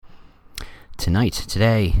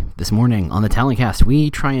This morning on the Talentcast,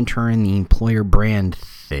 we try and turn the employer brand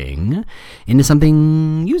thing into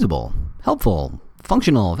something usable, helpful,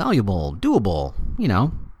 functional, valuable, doable,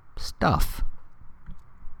 stuff.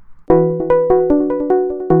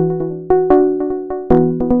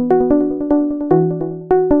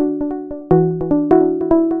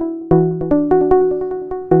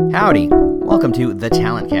 Howdy. Welcome to The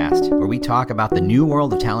Talentcast, where we talk about the new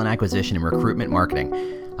world of talent acquisition and recruitment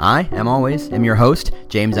marketing. I, am your host,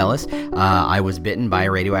 James Ellis. I was bitten by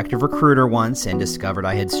a radioactive recruiter once and discovered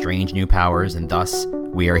I had strange new powers, and thus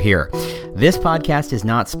we are here. This podcast is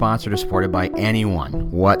not sponsored or supported by anyone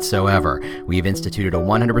whatsoever. We've instituted a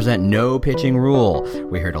 100% no pitching rule.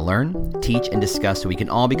 We're here to learn, teach, and discuss so we can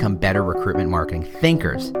all become better recruitment marketing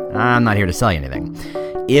thinkers. I'm not here to sell you anything.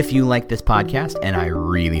 If you like this podcast, and I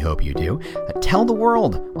really hope you do, tell the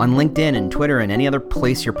world on LinkedIn and Twitter and any other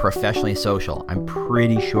place you're professionally social. I'm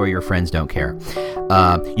pretty sure your friends don't care.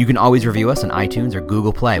 You can always review us on iTunes or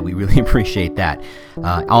Google Play. We really appreciate that.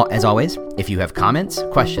 As always, if you have comments,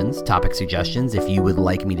 questions, topic suggestions, if you would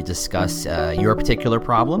like me to discuss your particular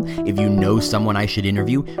problem, if you know someone I should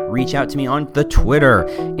interview, reach out to me on the Twitter.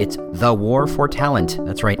 It's The War for Talent.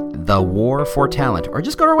 That's right, The War for Talent. Or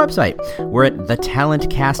just go to our website. We're at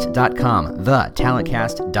thetalentcast.com,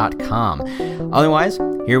 thetalentcast.com. Otherwise,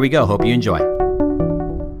 here we go. Hope you enjoy.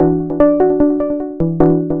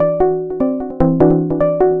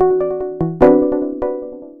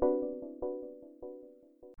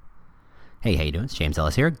 Hey, how you doing? It's James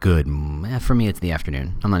Ellis here. Good. For me, it's the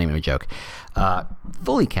afternoon. I'm not even a joke.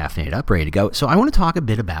 Fully caffeinated up, ready to go. So I want to talk a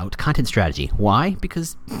bit about content strategy. Why?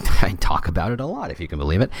 Because I talk about it a lot, if you can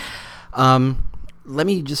believe it. Let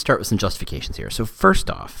me just start with some justifications here. So first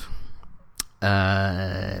off,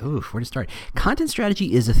 where to start? Content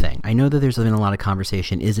strategy is a thing. I know that there's been a lot of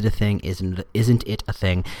conversation. Is it a thing? Isn't it a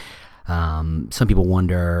thing? Some people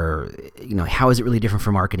wonder, how is it really different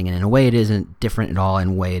from marketing? And in a way, it isn't different at all. In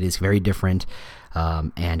a way, it is very different.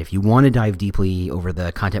 And if you want to dive deeply over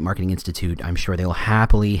the Content Marketing Institute, I'm sure they'll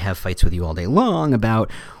happily have fights with you all day long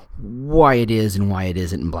about why it is and why it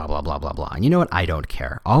isn't and blah, blah, blah, blah, blah. And you know what? I don't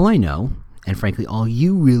care. All I know, and frankly, all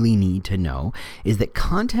you really need to know, is that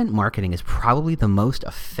content marketing is probably the most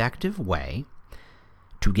effective way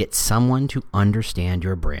to get someone to understand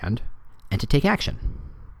your brand and to take action.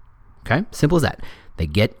 Okay? Simple as that. They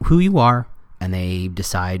get who you are and they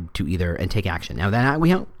decide to and take action. Now, we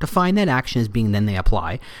don't define that action as being then they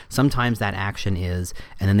apply. Sometimes that action is,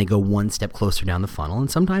 and then they go one step closer down the funnel. And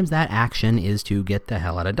sometimes that action is to get the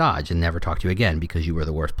hell out of Dodge and never talk to you again because you were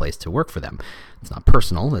the worst place to work for them. It's not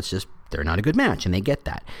personal. It's just they're not a good match and they get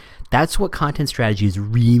that. That's what content strategy is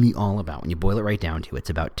really all about when you boil it right down to. It's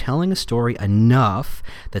about telling a story enough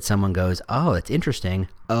that someone goes, oh, that's interesting.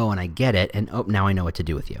 Oh, and I get it. And oh, now I know what to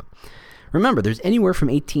do with you. Remember, there's anywhere from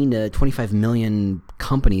 18 to 25 million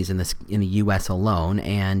companies in the U.S. alone,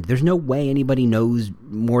 and there's no way anybody knows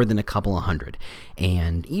more than a couple of hundred.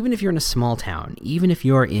 And even if you're in a small town, even if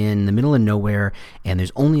you're in the middle of nowhere and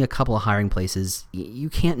there's only a couple of hiring places, you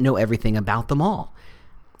can't know everything about them all.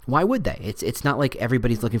 Why would they? It's not like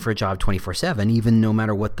everybody's looking for a job 24/7, even no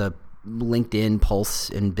matter what the LinkedIn, Pulse,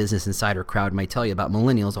 and Business Insider crowd might tell you about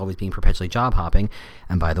millennials always being perpetually job hopping.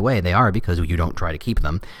 And by the way, they are because you don't try to keep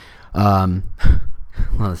them. Well,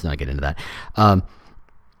 let's not get into that. Hold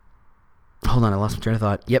on, I lost my train of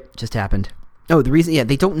thought. Yep, just happened. Oh, the reason,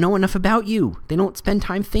 they don't know enough about you. They don't spend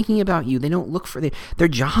time thinking about you. They don't look for their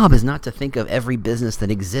job is not to think of every business that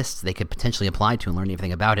exists they could potentially apply to and learn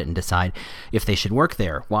everything about it and decide if they should work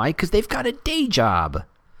there. Why? Because they've got a day job.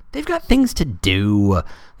 They've got things to do.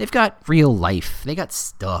 They've got real life. They got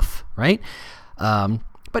stuff, right?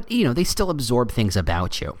 But, they still absorb things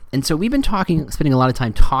about you. And so we've been spending a lot of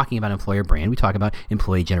time talking about employer brand. We talk about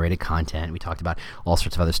employee-generated content. We talked about all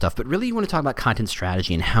sorts of other stuff. But really, you want to talk about content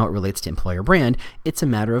strategy and how it relates to employer brand. It's a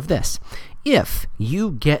matter of this. If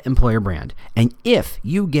you get employer brand, and if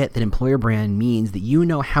you get that employer brand means that you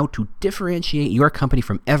know how to differentiate your company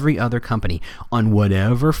from every other company on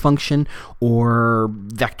whatever function or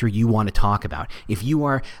vector you want to talk about. If you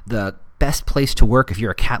are the best place to work, if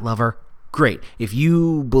you're a cat lover, great. If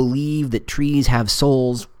you believe that trees have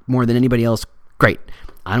souls more than anybody else, great.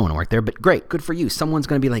 I don't want to work there, but great. Good for you. Someone's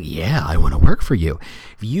going to be like, yeah, I want to work for you.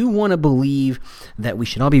 If you want to believe that we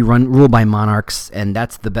should all be ruled by monarchs and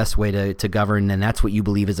that's the best way to govern and that's what you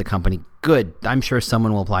believe as a company, good. I'm sure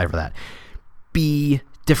someone will apply for that. Be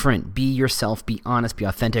different. Be yourself. Be honest. Be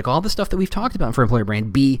authentic. All the stuff that we've talked about for employer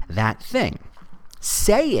brand, be that thing.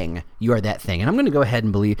 Saying you are that thing. And I'm going to go ahead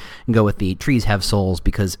and go with the trees have souls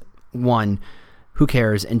because one, who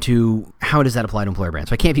cares? And two, how does that apply to employer brand?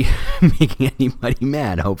 So I can't be making anybody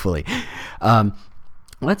mad, hopefully.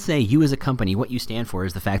 Let's say you as a company, what you stand for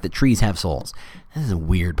is the fact that trees have souls. This is a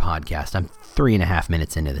weird podcast. I'm 3.5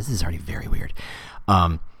 minutes into this. This is already very weird.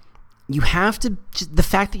 You have to, the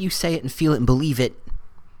fact that you say it and feel it and believe it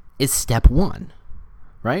is step one,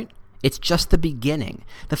 right? It's just the beginning.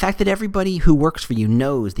 The fact that everybody who works for you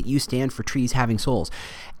knows that you stand for trees having souls,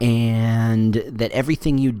 and that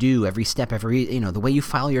everything you do, every step, the way you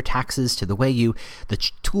file your taxes to the way the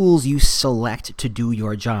tools you select to do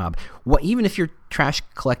your job. Even if you're trash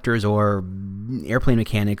collectors or airplane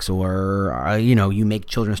mechanics or, you make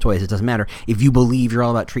children's toys, it doesn't matter. If you believe you're all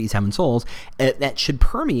about trees having souls, that should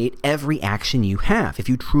permeate every action you have. If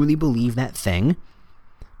you truly believe that thing,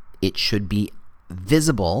 it should be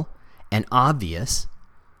visible and obvious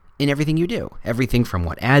in everything you do. Everything from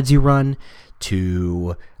what ads you run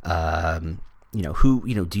to, are you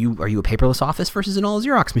a paperless office versus an all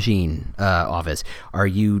Xerox machine office? Are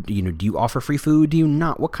you, do you offer free food? Do you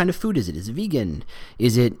not? What kind of food is it? Is it vegan?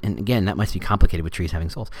 Is it, and again, that must be complicated with trees having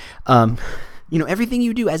souls. Everything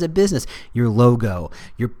you do as a business, your logo,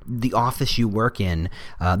 the office you work in,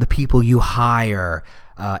 the people you hire,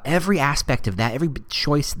 every aspect of that, every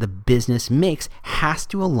choice the business makes has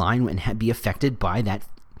to align and be affected by that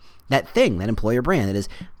thing, that employer brand. That is,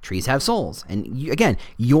 trees have souls. And again,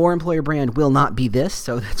 your employer brand will not be this,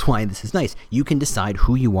 so that's why this is nice. You can decide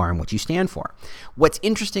who you are and what you stand for. What's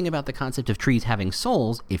interesting about the concept of trees having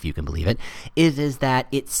souls, if you can believe it, is that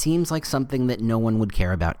it seems like something that no one would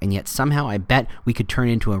care about, and yet somehow I bet we could turn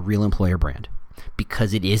it into a real employer brand,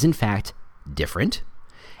 because it is in fact different.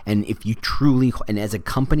 And if you truly, and as a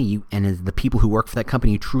company, and as the people who work for that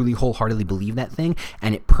company, you truly wholeheartedly believe that thing,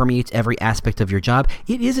 and it permeates every aspect of your job,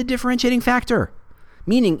 it is a differentiating factor.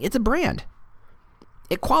 Meaning, it's a brand.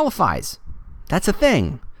 It qualifies. That's a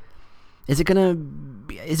thing. Is it gonna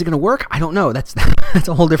work? I don't know. That's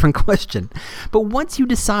a whole different question. But once you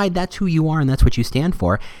decide that's who you are and that's what you stand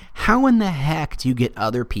for, how in the heck do you get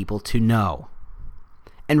other people to know?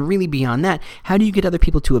 And really beyond that, how do you get other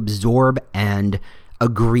people to absorb and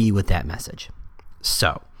agree with that message?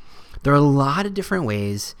 So there are a lot of different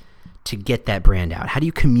ways to get that brand out. How do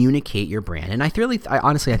you communicate your brand? And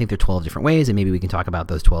honestly, I think there are 12 different ways, and maybe we can talk about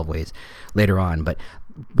those 12 ways later on. But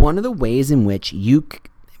one of the many ways in which you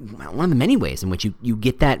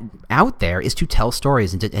get that out there is to tell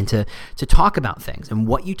stories and to talk about things, and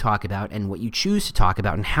what you talk about and what you choose to talk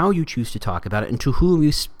about and how you choose to talk about it and to whom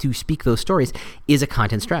you to speak those stories is a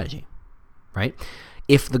content strategy, right?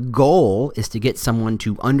 If the goal is to get someone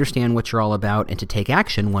to understand what you're all about and to take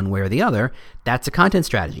action one way or the other, that's a content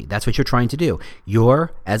strategy. That's what you're trying to do.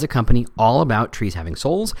 You're, as a company, all about trees having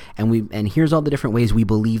souls, and here's all the different ways we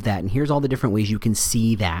believe that, and here's all the different ways you can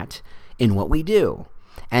see that in what we do.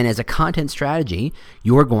 And as a content strategy,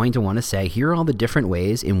 you're going to want to say, here are all the different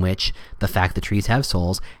ways in which the fact that trees have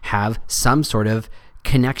souls have some sort of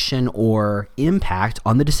connection or impact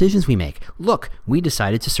on the decisions we make. Look, we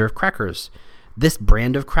decided to serve crackers. This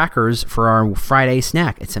brand of crackers for our Friday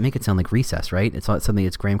snack. It's make it sound like recess, right? It's something.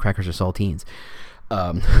 It's graham crackers or saltines.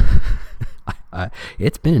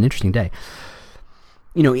 It's been an interesting day.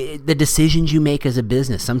 The decisions you make as a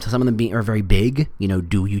business, some of them are very big.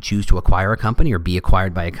 Do you choose to acquire a company or be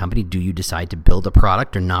acquired by a company? Do you decide to build a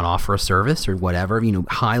product or not offer a service or whatever?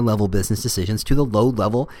 High-level business decisions to the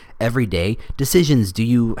low-level, everyday decisions. Do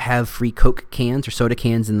you have free Coke cans or soda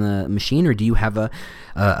cans in the machine, or do you have a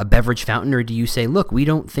beverage fountain, or do you say, look, we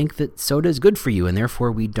don't think that soda is good for you, and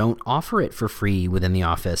therefore we don't offer it for free within the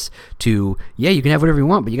office? You can have whatever you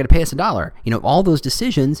want, but you got to pay us $1. All those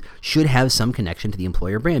decisions should have some connection to the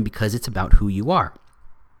employer brand because it's about who you are.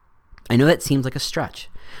 I know that seems like a stretch.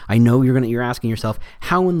 I know you're asking yourself,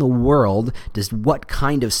 how in the world does what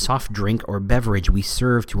kind of soft drink or beverage we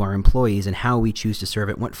serve to our employees and how we choose to serve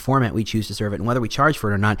it, what format we choose to serve it, and whether we charge for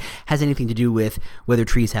it or not has anything to do with whether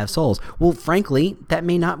trees have souls? Well, frankly, that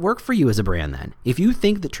may not work for you as a brand then. If you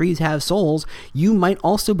think that trees have souls, you might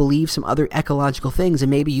also believe some other ecological things, and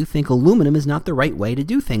maybe you think aluminum is not the right way to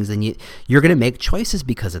do things. Then you're going to make choices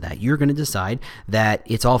because of that. You're going to decide that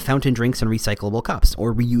it's all fountain drinks and recyclable cups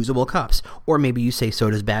or reusable cups, or maybe you say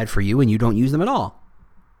soda's bad for you and you don't use them at all.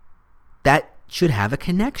 That should have a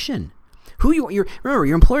connection. Remember,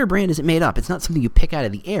 your employer brand isn't made up. It's not something you pick out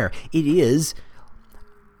of the air. It is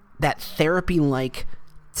that therapy-like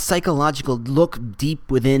psychological look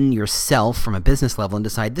deep within yourself from a business level and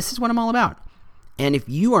decide, this is what I'm all about. And if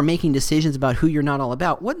you are making decisions about who you're not all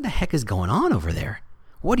about, what the heck is going on over there?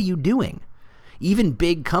 What are you doing? Even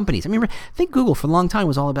big companies. I mean, I think Google for a long time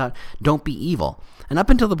was all about don't be evil. And up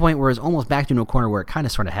until the point where it was almost backed into a corner where it kind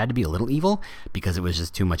of sort of had to be a little evil because it was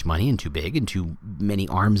just too much money and too big and too many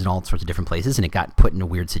arms in all sorts of different places, and it got put into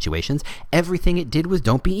weird situations. Everything it did was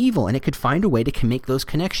don't be evil, and it could find a way to make those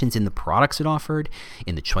connections in the products it offered,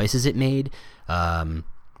 in the choices it made. And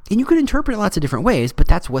you could interpret it lots of different ways, but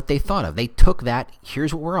that's what they thought of. They took that,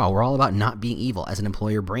 here's what we're all about not being evil as an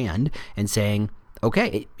employer brand, and saying,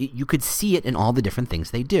 okay, you could see it in all the different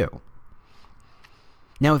things they do.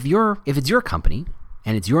 Now, if it's your company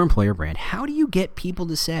and it's your employer brand, how do you get people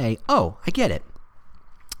to say, oh, I get it.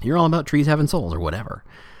 You're all about trees having souls or whatever.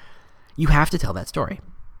 You have to tell that story.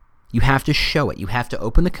 You have to show it. You have to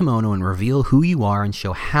open the kimono and reveal who you are and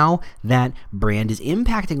show how that brand is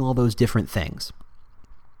impacting all those different things.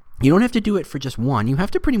 You don't have to do it for just one. You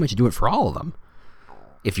have to pretty much do it for all of them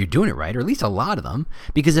if you're doing it right, or at least a lot of them.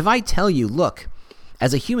 Because if I tell you, look,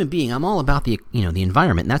 as a human being, I'm all about the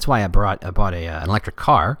environment, and that's why I bought an electric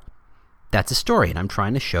car. That's a story, and I'm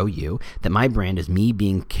trying to show you that my brand is me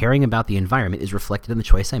caring about the environment is reflected in the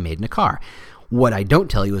choice I made in a car. What I don't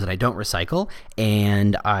tell you is that I don't recycle,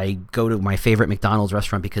 and I go to my favorite McDonald's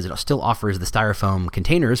restaurant because it still offers the styrofoam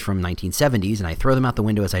containers from 1970s, and I throw them out the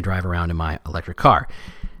window as I drive around in my electric car.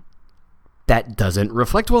 That doesn't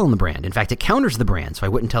reflect well in the brand. In fact, it counters the brand, so I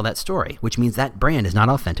wouldn't tell that story, which means that brand is not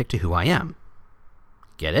authentic to who I am.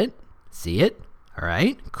 Get it? See it? All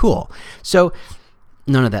right, cool. So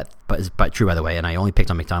none of that is but true, by the way, and I only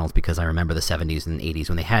picked on McDonald's because I remember the 70s and 80s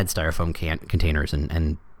when they had styrofoam containers,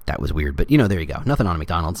 and that was weird. But, there you go. Nothing on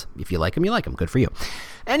McDonald's. If you like them, you like them. Good for you.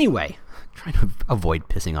 Anyway, trying to avoid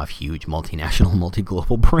pissing off huge multinational,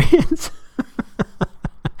 multi-global brands.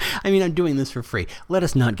 I mean, I'm doing this for free. Let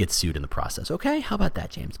us not get sued in the process, okay? How about that,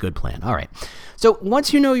 James? Good plan. All right. So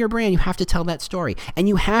once you know your brand, you have to tell that story. And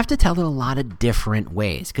you have to tell it a lot of different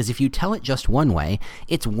ways. Because if you tell it just one way,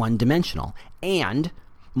 it's one-dimensional. And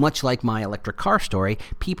much like my electric car story,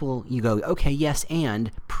 you go, okay, yes,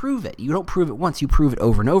 and prove it. You don't prove it once, you prove it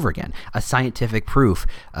over and over again. A scientific proof,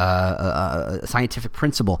 a scientific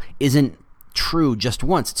principle isn't true just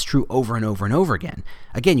once. It's true over and over and over again.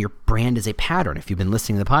 Again, your brand is a pattern. If you've been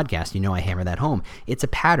listening to the podcast, I hammer that home. It's a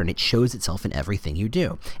pattern. It shows itself in everything you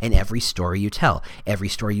do, and every story you tell, every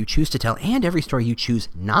story you choose to tell, and every story you choose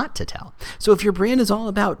not to tell. So if your brand is all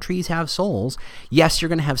about trees have souls, yes, you're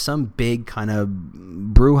going to have some big kind of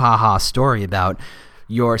brouhaha story about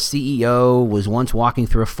your CEO was once walking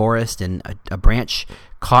through a forest and a branch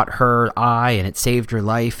caught her eye and it saved her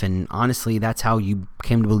life, and honestly that's how you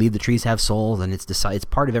came to believe the trees have souls, and it's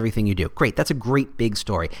part of everything you do. Great, that's a great big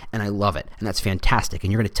story, and I love it, and that's fantastic,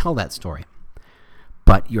 and you're going to tell that story.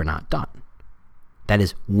 But you're not done. That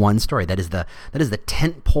is one story. That is the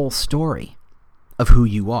tentpole story of who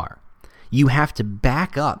you are. You have to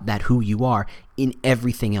back up that who you are in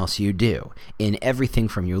everything else you do, in everything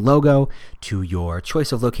from your logo to your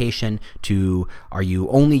choice of location to, are you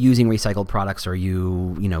only using recycled products? Are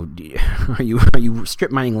you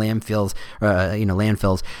strip mining landfills?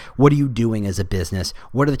 Landfills. What are you doing as a business?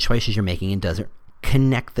 What are the choices you're making? And does it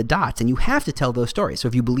connect the dots? And you have to tell those stories. So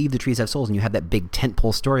if you believe the trees have souls and you have that big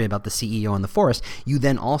tentpole story about the CEO in the forest, you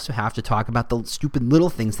then also have to talk about the stupid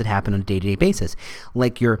little things that happen on a day-to-day basis,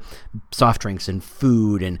 like your soft drinks and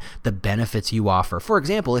food and the benefits you offer. For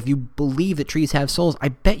example, if you believe that trees have souls, I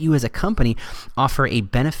bet you as a company offer a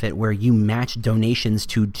benefit where you match donations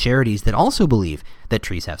to charities that also believe that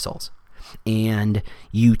trees have souls. And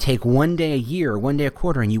you take one day a year, one day a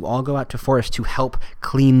quarter, and you all go out to forest to help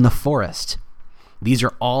clean the forest. These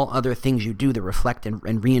are all other things you do that reflect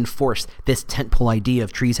and reinforce this tentpole idea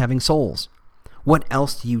of trees having souls. What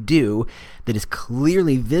else do you do that is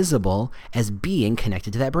clearly visible as being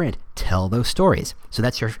connected to that brand? Tell those stories. So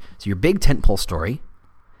that's your big tentpole story,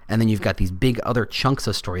 and then you've got these big other chunks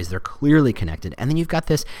of stories that are clearly connected, and then you've got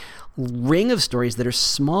this ring of stories that are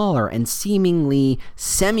smaller and seemingly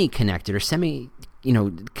semi-connected or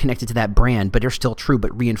connected to that brand, but are still true,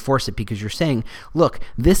 but reinforce it because you're saying, look,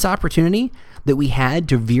 this opportunity that we had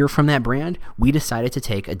to veer from that brand, we decided to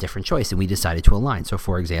take a different choice and we decided to align. So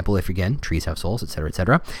for example, if again, trees have souls, et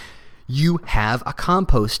cetera, you have a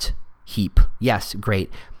compost heap. Yes,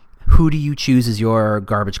 great. Who do you choose as your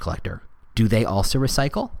garbage collector? Do they also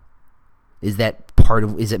recycle? Is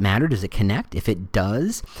it matter? Does it connect? If it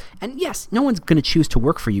does, and yes, no one's going to choose to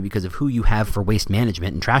work for you because of who you have for waste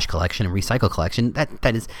management and trash collection and recycle collection.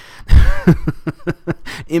 That is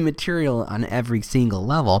immaterial on every single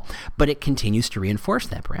level, but it continues to reinforce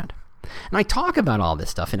that brand. And I talk about all this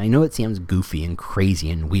stuff, and I know it sounds goofy and crazy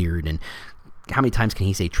and weird, and how many times can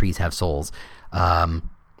he say trees have souls?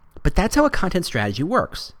 But that's how a content strategy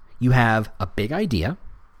works. You have a big idea.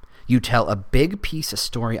 You tell a big piece of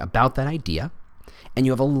story about that idea, and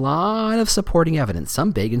you have a lot of supporting evidence,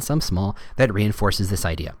 some big and some small, that reinforces this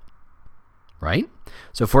idea, right?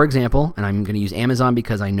 So for example, and I'm going to use Amazon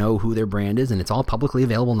because I know who their brand is, and it's all publicly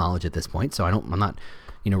available knowledge at this point, so I'm not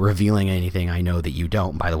revealing anything I know that you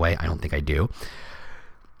don't. By the way, I don't think I do.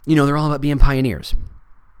 They're all about being pioneers.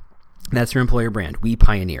 That's their employer brand. We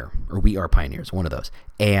pioneer, or we are pioneers, one of those.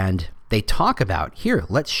 And they talk about, here,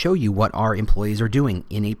 let's show you what our employees are doing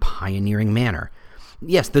in a pioneering manner.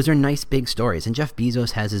 Yes, those are nice big stories. And Jeff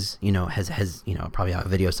Bezos has probably a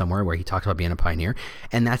video somewhere where he talks about being a pioneer.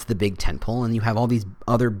 And that's the big tentpole. And you have all these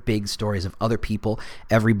other big stories of other people,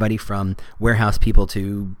 everybody from warehouse people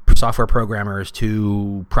to software programmers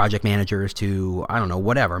to project managers to, I don't know,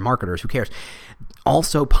 whatever, marketers, who cares?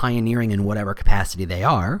 Also pioneering in whatever capacity they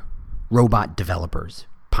are, robot developers,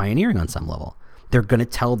 pioneering on some level. They're going to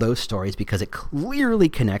tell those stories because it clearly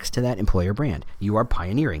connects to that employer brand. You are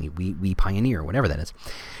pioneering. We pioneer, whatever that is.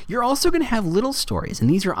 You're also going to have little stories, and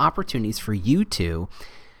these are opportunities for you to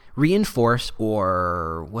reinforce,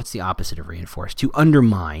 or what's the opposite of reinforce? To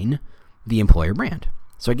undermine the employer brand.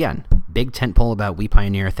 So again, big tentpole about We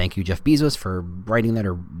Pioneer. Thank you, Jeff Bezos, for writing that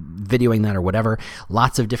or videoing that or whatever.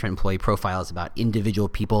 Lots of different employee profiles about individual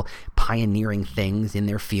people pioneering things in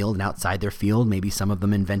their field and outside their field. Maybe some of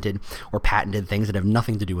them invented or patented things that have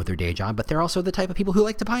nothing to do with their day job, but they're also the type of people who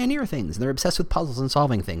like to pioneer things. And they're obsessed with puzzles and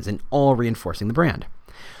solving things, and all reinforcing the brand.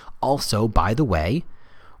 Also, by the way,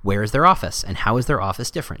 where is their office and how is their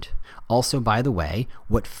office different? Also, by the way,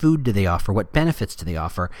 what food do they offer? What benefits do they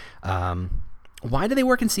offer? Why do they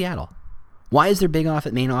work in Seattle? Why is their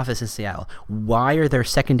main office in Seattle? Why are there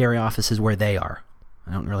secondary offices where they are?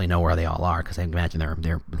 I don't really know where they all are because I imagine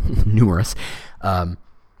they're numerous.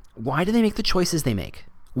 Why do they make the choices they make?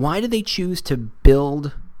 Why do they choose to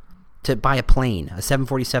buy a plane, a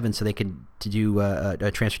 747, so they could do a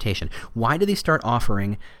transportation? Why do they start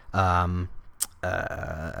offering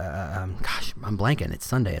gosh, I'm blanking. It's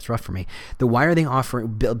Sunday. It's rough for me. Why are they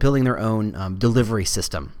building their own delivery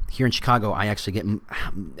system? Here in Chicago, I actually get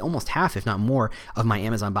almost half, if not more, of my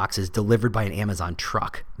Amazon boxes delivered by an Amazon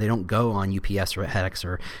truck. They don't go on UPS or FedEx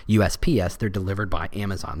or USPS. They're delivered by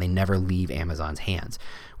Amazon. They never leave Amazon's hands,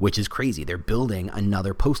 which is crazy. They're building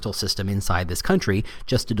another postal system inside this country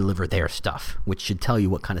just to deliver their stuff, which should tell you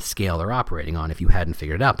what kind of scale they're operating on if you hadn't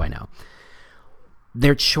figured it out by now.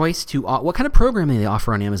 Their choice to what kind of programming they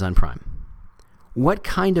offer on Amazon Prime. What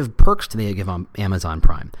kind of perks do they give on Amazon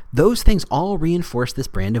Prime? Those things all reinforce this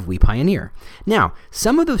brand of We Pioneer. Now,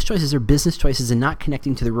 some of those choices are business choices and not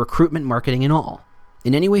connecting to the recruitment marketing at all.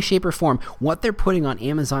 In any way, shape, or form, what they're putting on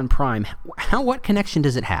Amazon Prime, what connection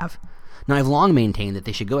does it have? Now, I've long maintained that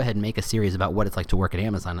they should go ahead and make a series about what it's like to work at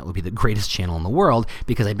Amazon. It would be the greatest channel in the world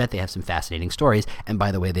because I bet they have some fascinating stories. And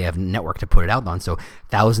by the way, they have a network to put it out on, so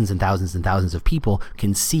thousands and thousands and thousands of people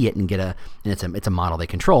can see it and it's a model they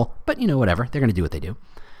control. But whatever, they're going to do what they do.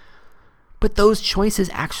 But those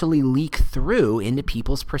choices actually leak through into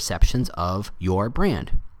people's perceptions of your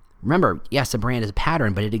brand. Remember, yes, a brand is a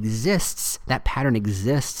pattern, but it exists. That pattern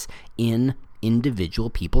exists in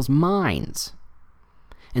individual people's minds.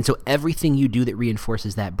 And so everything you do that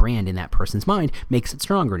reinforces that brand in that person's mind makes it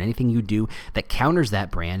stronger. And anything you do that counters that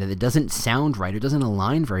brand and that doesn't sound right or doesn't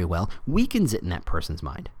align very well weakens it in that person's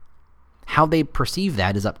mind. How they perceive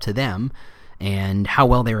that is up to them, and how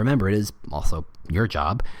well they remember it is also your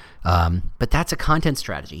job. But that's a content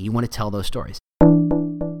strategy. You want to tell those stories.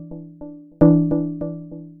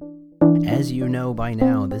 As you know by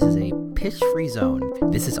now, this is a pitch-free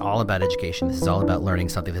zone. This is all about education. This is all about learning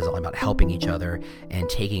something. This is all about helping each other and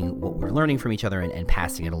taking what we're learning from each other and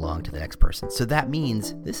passing it along to the next person. So that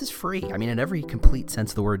means this is free. I mean, in every complete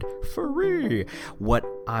sense of the word, free. What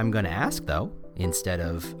I'm going to ask, though, instead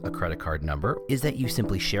of a credit card number, is that you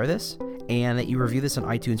simply share this and that you review this on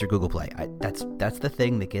iTunes or Google Play. That's the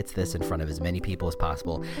thing that gets this in front of as many people as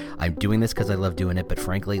possible. I'm doing this because I love doing it, but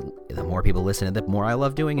frankly, the more people listen to it, the more I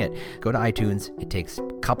love doing it. Go to iTunes. It takes a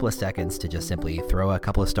couple of seconds to just simply throw a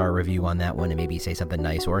couple of star review on that one and maybe say something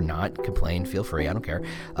nice or not. Complain, feel free. I don't care.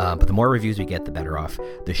 But the more reviews we get, the better off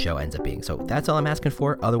the show ends up being. So that's all I'm asking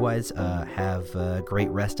for. Otherwise, have a great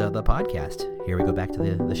rest of the podcast. Here we go back to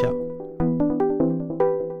the show.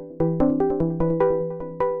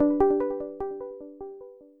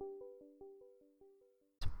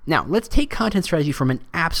 Now, let's take content strategy from an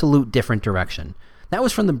absolute different direction. That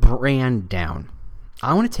was from the brand down.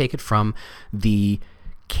 I want to take it from the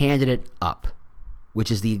candidate up, which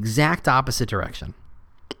is the exact opposite direction.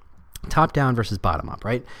 Top down versus bottom up,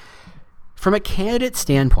 right? From a candidate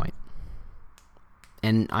standpoint,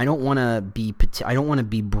 And I don't want to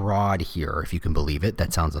be broad here, if you can believe it.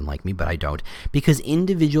 That sounds unlike me, but I don't. Because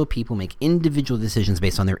individual people make individual decisions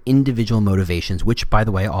based on their individual motivations, which, by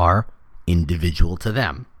the way, are individual to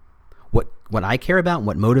them. What I care about and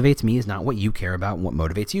what motivates me is not what you care about and what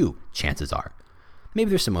motivates you, chances are. Maybe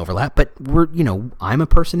there's some overlap, but I'm a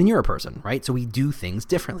person and you're a person, right? So we do things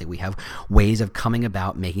differently. We have ways of coming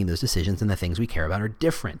about making those decisions, and the things we care about are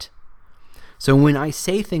different. So when I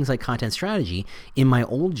say things like content strategy, in my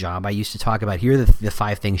old job, I used to talk about, here are the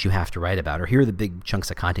 5 things you have to write about, or here are the big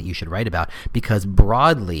chunks of content you should write about, because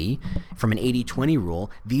broadly, from an 80-20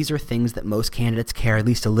 rule, these are things that most candidates care at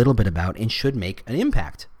least a little bit about and should make an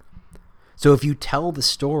impact. So if you tell the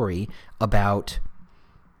story about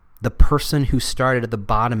the person who started at the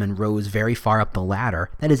bottom and rose very far up the ladder,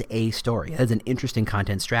 that is a story. That is an interesting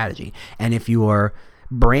content strategy. And if your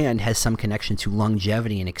brand has some connection to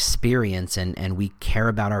longevity and experience, and we care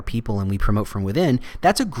about our people and we promote from within,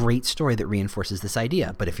 that's a great story that reinforces this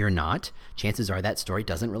idea. But if you're not, chances are that story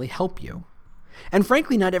doesn't really help you. And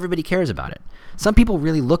frankly, not everybody cares about it. Some people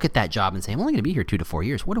really look at that job and say, I'm only going to be here 2 to 4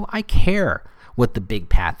 years. What do I care what the big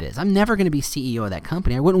path is? I'm never going to be CEO of that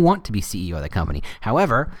company. I wouldn't want to be CEO of that company.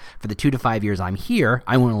 However, for the 2 to 5 years I'm here,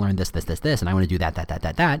 I want to learn this, and I want to do that.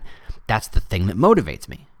 That's the thing that motivates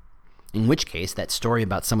me. In which case, that story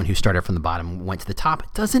about someone who started from the bottom and went to the top,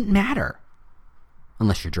 it doesn't matter.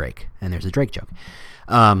 Unless you're Drake, and there's a Drake joke.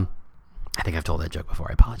 I think I've told that joke before.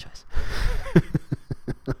 I apologize.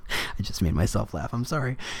 I just made myself laugh. I'm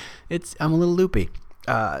sorry. I'm a little loopy.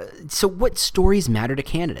 So what stories matter to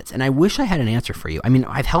candidates? And I wish I had an answer for you. I mean,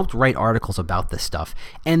 I've helped write articles about this stuff,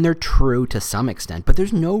 and they're true to some extent, but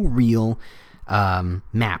there's no real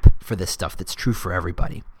map for this stuff that's true for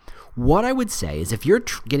everybody. What I would say is, if you're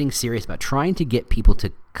getting serious about trying to get people to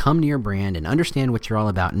come to your brand and understand what you're all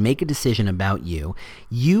about and make a decision about you,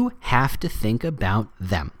 you have to think about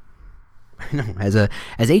them. As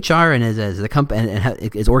HR and as the company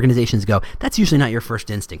and as organizations go, that's usually not your first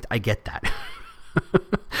instinct. I get that.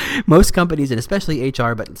 Most companies, and especially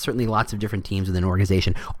HR, but certainly lots of different teams within an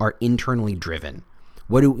organization, are internally driven.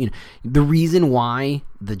 The reason why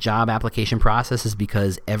the job application process is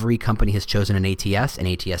because every company has chosen an ATS, and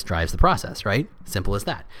ATS drives the process, right? Simple as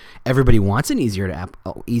that. Everybody wants an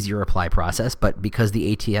easier apply process, but because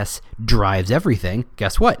the ATS drives everything,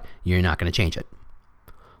 guess what? You're not going to change it.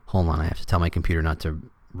 Hold on, I have to tell my computer not to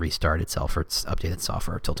restart itself or update its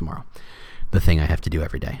software till tomorrow. The thing I have to do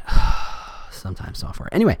every day. Sometimes software.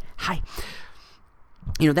 Anyway, hi.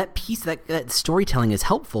 That piece, that storytelling is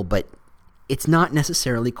helpful, but it's not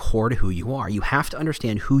necessarily core to who you are. You have to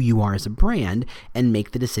understand who you are as a brand and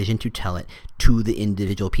make the decision to tell it to the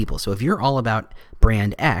individual people. So if you're all about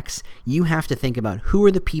brand X, you have to think about who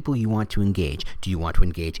are the people you want to engage. Do you want to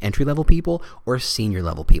engage entry-level people or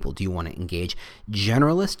senior-level people? Do you want to engage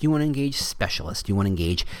generalists? Do you want to engage specialists? Do you want to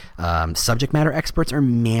engage subject matter experts or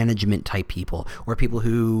management-type people, or people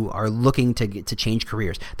who are looking to change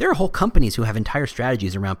careers? There are whole companies who have entire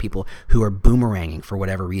strategies around people who are boomeranging for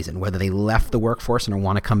whatever reason, whether they left the workforce and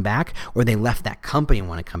want to come back, or they left that company and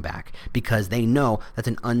want to come back because they know that's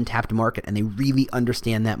an untapped market and they really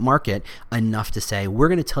understand that market enough to say, we're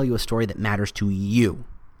going to tell you a story that matters to you,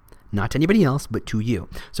 not to anybody else, but to you.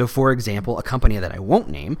 So for example, a company that I won't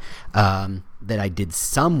name, that I did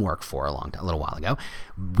some work for a little while ago,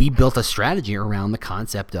 we built a strategy around the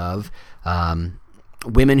concept of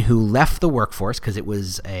women who left the workforce because it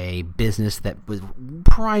was a business that was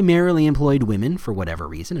primarily employed women for whatever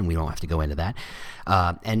reason, and we don't have to go into that.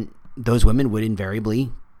 And those women would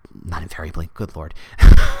not invariably, good Lord.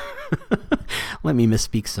 Let me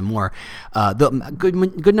misspeak some more. The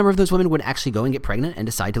good number of those women would actually go and get pregnant and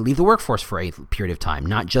decide to leave the workforce for a period of time,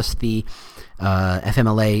 not just the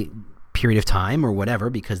FMLA period of time or whatever,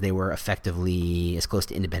 because they were effectively as close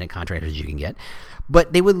to independent contractors as you can get,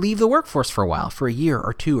 but they would leave the workforce for a while, for a year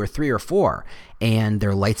or 2 or 3 or 4, and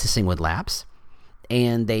their licensing would lapse.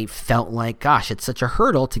 And they felt like, gosh, it's such a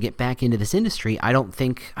hurdle to get back into this industry. I don't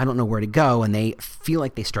know where to go. And they feel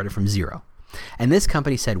like they started from zero. And this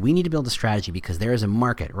company said, we need to build a strategy because there is a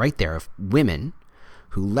market right there of women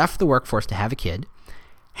who left the workforce to have a kid,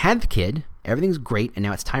 had the kid, everything's great, and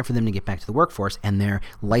now it's time for them to get back to the workforce, and their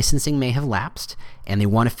licensing may have lapsed, and they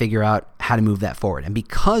want to figure out how to move that forward. And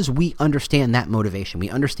because we understand that motivation, we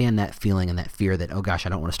understand that feeling and that fear that, oh gosh, I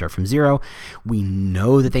don't want to start from zero. We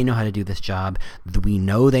know that they know how to do this job. We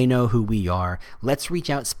know they know who we are. Let's reach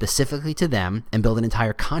out specifically to them and build an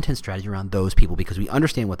entire content strategy around those people, because we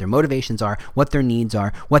understand what their motivations are, what their needs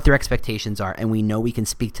are, what their expectations are, and we know we can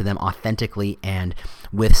speak to them authentically and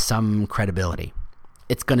with some credibility.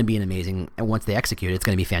 It's going to be and once they execute it, it's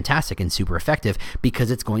going to be fantastic and super effective,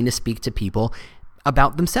 because it's going to speak to people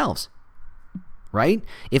about themselves, right?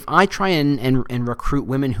 If I try and recruit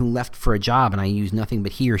women who left for a job and I use nothing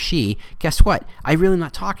but he or she, guess what? I'm really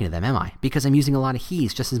not talking to them, am I? Because I'm using a lot of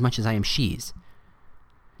he's just as much as I am she's.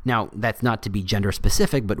 Now, that's not to be gender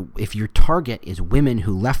specific, but if your target is women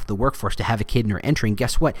who left the workforce to have a kid and are entering,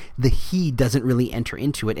 guess what? The he doesn't really enter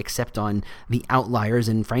into it except on the outliers,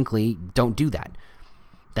 and frankly, don't do that.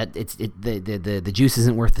 The juice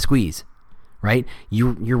isn't worth the squeeze, right?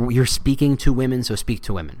 You're speaking to women, so speak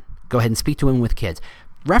to women. Go ahead and speak to women with kids.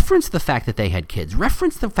 Reference the fact that they had kids.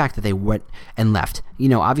 Reference the fact that they went and left.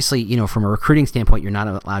 Obviously, from a recruiting standpoint, you're not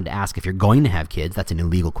allowed to ask if you're going to have kids. That's an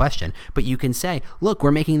illegal question. But you can say, look,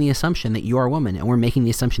 we're making the assumption that you are a woman, and we're making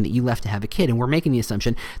the assumption that you left to have a kid, and we're making the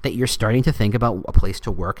assumption that you're starting to think about a place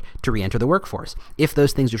to work to re-enter the workforce. If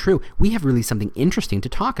those things are true, we have really something interesting to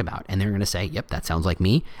talk about. And they're going to say, yep, that sounds like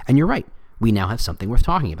me, and you're right. We now have something worth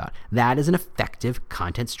talking about. That is an effective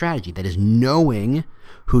content strategy. That is knowing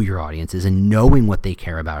who your audience is and knowing what they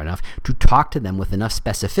care about enough to talk to them with enough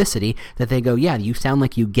specificity that they go, yeah, you sound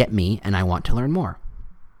like you get me and I want to learn more.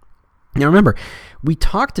 Now remember, we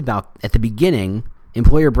talked about at the beginning,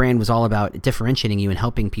 employer brand was all about differentiating you and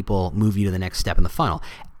helping people move you to the next step in the funnel.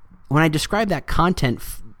 When I described that content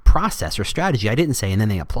process or strategy, I didn't say, and then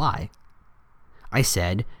they apply. I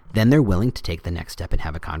said, then they're willing to take the next step and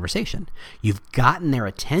have a conversation. You've gotten their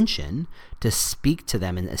attention to speak to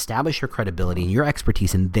them and establish your credibility and your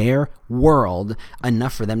expertise in their world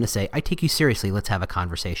enough for them to say, I take you seriously, let's have a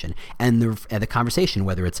conversation. And the conversation,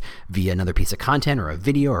 whether it's via another piece of content or a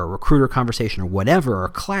video or a recruiter conversation or whatever, or a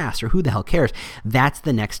class or who the hell cares, that's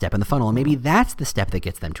the next step in the funnel. And maybe that's the step that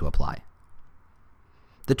gets them to apply.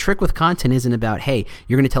 The trick with content isn't about, hey,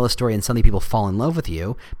 you're going to tell a story and suddenly people fall in love with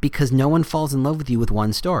you, because no one falls in love with you with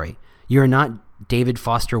one story. You're not David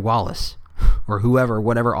Foster Wallace or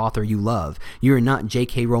whatever author you love. You're not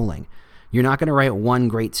J.K. Rowling. You're not going to write one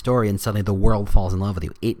great story and suddenly the world falls in love with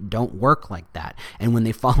you. It don't work like that. And when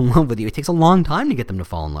they fall in love with you, it takes a long time to get them to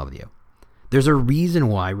fall in love with you. There's a reason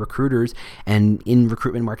why recruiters and in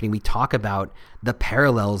recruitment marketing, we talk about the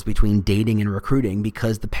parallels between dating and recruiting,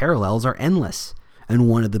 because the parallels are endless. And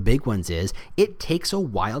one of the big ones is it takes a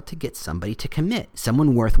while to get somebody to commit,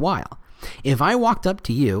 someone worthwhile. If I walked up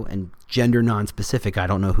to you, and gender non-specific, I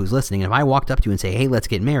don't know who's listening, if I walked up to you and say, hey, let's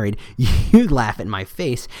get married, you'd laugh in my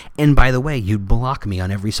face. And by the way, you'd block me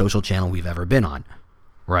on every social channel we've ever been on,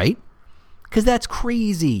 right? Because that's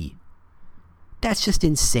crazy. That's just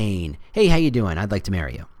insane. Hey, how you doing? I'd like to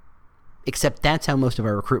marry you. Except that's how most of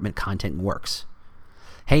our recruitment content works.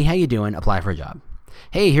 Hey, how you doing? Apply for a job.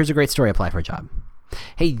 Hey, here's a great story. Apply for a job.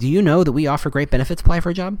 Hey, do you know that we offer great benefits? Apply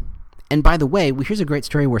for a job. And by the way, here's a great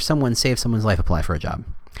story where someone saved someone's life. Apply for a job.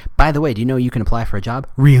 By the way, do you know you can apply for a job?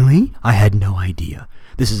 Really? I had no idea.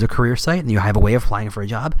 This is a career site and you have a way of applying for a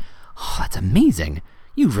job? Oh, that's amazing.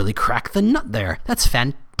 You really cracked the nut there. That's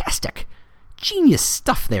fantastic. Genius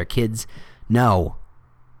stuff there, kids. No.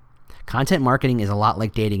 Content marketing is a lot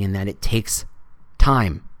like dating in that it takes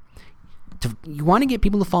time. You want to get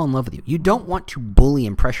people to fall in love with you. You don't want to bully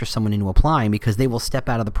and pressure someone into applying because they will step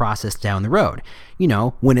out of the process down the road,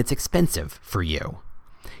 when it's expensive for you.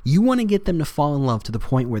 You want to get them to fall in love to the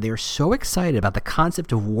point where they're so excited about the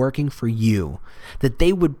concept of working for you that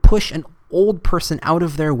they would push an old person out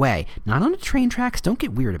of their way. Not on the train tracks, don't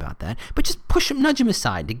get weird about that, but just nudge them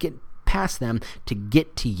aside to get past them, to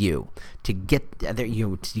get to you, to get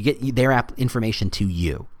their information to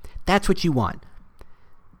you. That's what you want.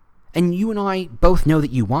 And you and I both know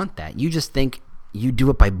that you want that. You just think you do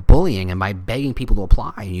it by bullying and by begging people to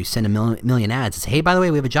apply. And you send a million ads and say, hey, by the way,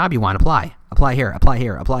 we have a job you want. Apply. Apply here, apply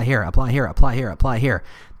here, apply here, apply here, apply here, apply here.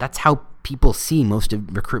 That's how people see most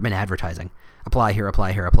of recruitment advertising. Apply here,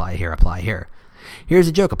 apply here, apply here, apply here. Here's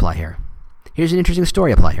a joke, apply here. Here's an interesting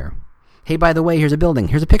story, apply here. Hey, by the way, here's a building.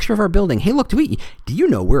 Here's a picture of our building. Hey, look, do you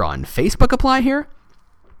know we're on Facebook? Apply here.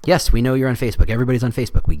 Yes, we know you're on Facebook. Everybody's on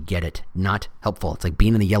Facebook. We get it. Not helpful. It's like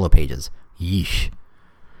being in the yellow pages. Yeesh.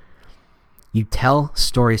 You tell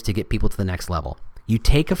stories to get people to the next level. You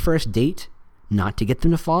take a first date, not to get them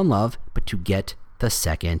to fall in love, but to get the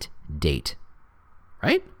second date.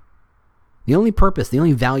 Right? The only purpose, the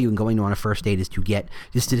only value in going on a first date is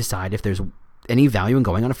to decide if there's any value in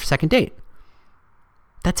going on a second date.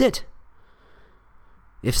 That's it.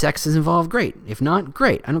 If sex is involved, great. If not,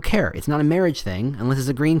 great. I don't care. It's not a marriage thing unless it's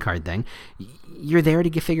a green card thing. You're there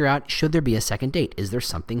to figure out, should there be a second date? Is there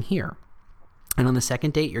something here? And on the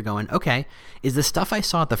second date, you're going, okay, is the stuff I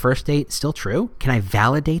saw at the first date still true? Can I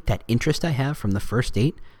validate that interest I have from the first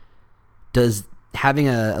date? Does having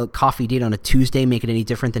a coffee date on a Tuesday make it any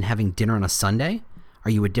different than having dinner on a Sunday?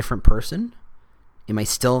 Are you a different person? Am I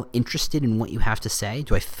still interested in what you have to say?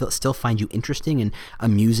 Do I still find you interesting and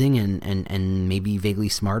amusing and maybe vaguely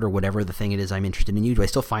smart or whatever the thing it is I'm interested in you? Do I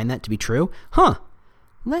still find that to be true?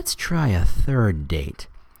 Let's try a third date.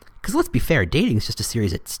 Because let's be fair, dating is just a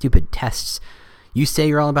series of stupid tests. You say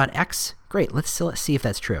you're all about X. Great. Let's see if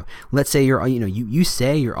that's true. Let's say you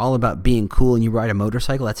say you're all about being cool and you ride a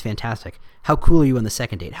motorcycle. That's fantastic. How cool are you on the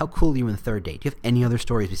second date? How cool are you on the third date? Do you have any other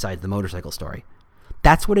stories besides the motorcycle story?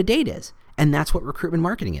 That's what a date is. And that's what recruitment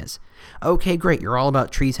marketing is. Okay, great. You're all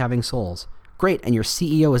about trees having souls. Great. And your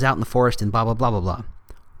CEO is out in the forest and blah, blah, blah, blah, blah.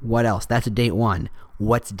 What else? That's a date 1.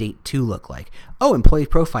 What's date 2 look like? Oh, employee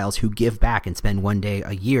profiles who give back and spend 1 day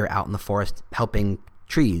a year out in the forest helping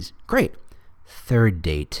trees. Great. Third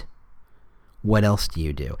date. What else do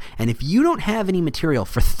you do? And if you don't have any material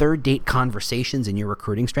for third date conversations in your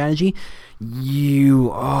recruiting strategy,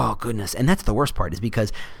 oh goodness. And that's the worst part, is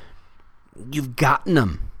because you've gotten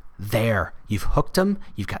them there. You've hooked them.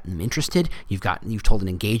 You've gotten them interested. You've told an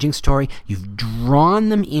engaging story. You've drawn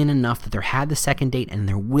them in enough that they've had the second date and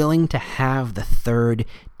they're willing to have the third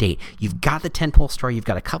date. You've got the tentpole story. You've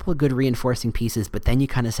got a couple of good reinforcing pieces, but then you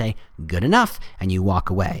kind of say, good enough, and you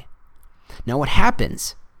walk away. Now, what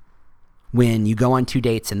happens when you go on 2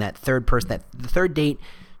 dates and the third date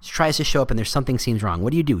tries to show up and something seems wrong?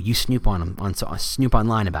 What do? You snoop on them, snoop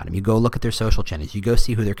online about them. You go look at their social channels. You go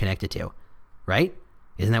see who they're connected to, right?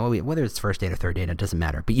 Isn't that whether it's first date or third date, it doesn't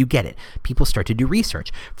matter. But you get it. People start to do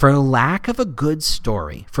research. For lack of a good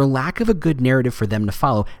story, for lack of a good narrative for them to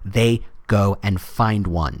follow, they go and find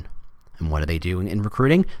one. And what do they do in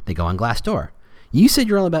recruiting? They go on Glassdoor. You said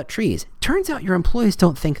you're all about trees. Turns out your employees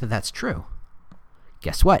don't think that that's true.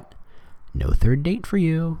 Guess what? No third date for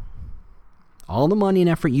you. All the money and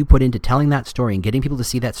effort you put into telling that story and getting people to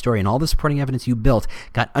see that story and all the supporting evidence you built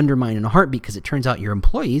got undermined in a heartbeat because it turns out your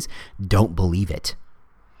employees don't believe it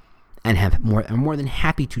and are more than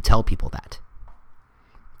happy to tell people that.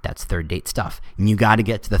 That's third date stuff. And you got to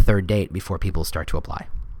get to the third date before people start to apply.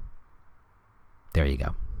 There you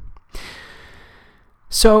go.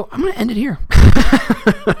 So I'm going to end it here.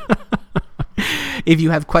 If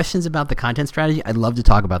you have questions about the content strategy, I'd love to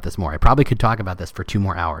talk about this more. I probably could talk about this for 2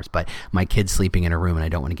 more hours, but my kid's sleeping in a room and I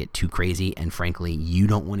don't want to get too crazy. And frankly, you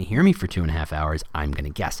don't want to hear me for 2.5 hours, I'm going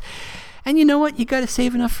to guess. And you know what? You got to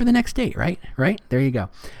save enough for the next date, right? There you go.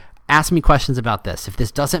 Ask me questions about this. If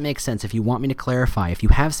this doesn't make sense, if you want me to clarify, if you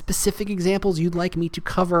have specific examples you'd like me to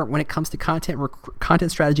cover when it comes to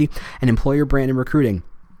content strategy and employer brand and recruiting,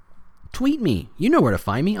 tweet me. You know where to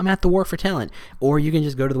find me. I'm at The War for Talent. Or you can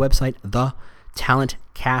just go to the website,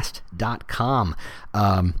 thetalentcast.com.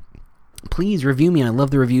 Please review me, and I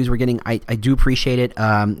love the reviews we're getting. I do appreciate it.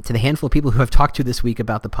 To the handful of people who have talked to this week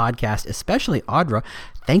about the podcast, especially Audra,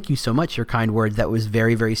 thank you so much. Your kind words. That was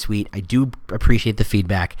very, very sweet. I do appreciate the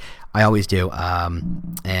feedback. I always do.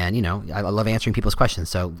 And, I love answering people's questions.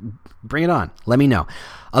 So bring it on. Let me know.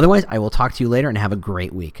 Otherwise, I will talk to you later and have a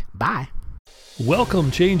great week. Bye.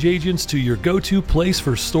 Welcome, change agents, to your go-to place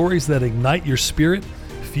for stories that ignite your spirit,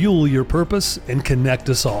 fuel your purpose, and connect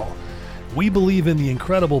us all. We believe in the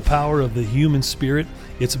incredible power of the human spirit,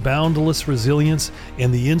 its boundless resilience,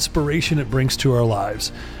 and the inspiration it brings to our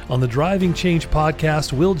lives. On the Driving Change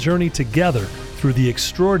podcast, we'll journey together through the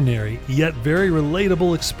extraordinary yet very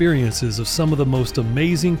relatable experiences of some of the most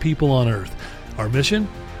amazing people on earth. Our mission?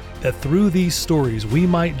 That through these stories, we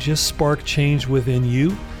might just spark change within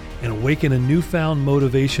you and awaken a newfound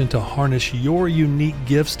motivation to harness your unique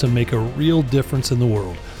gifts to make a real difference in the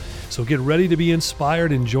world. So get ready to be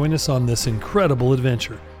inspired and join us on this incredible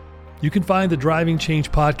adventure. You can find the Driving Change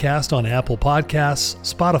podcast on Apple Podcasts,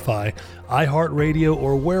 Spotify, iHeartRadio,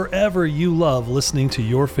 or wherever you love listening to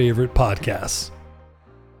your favorite podcasts.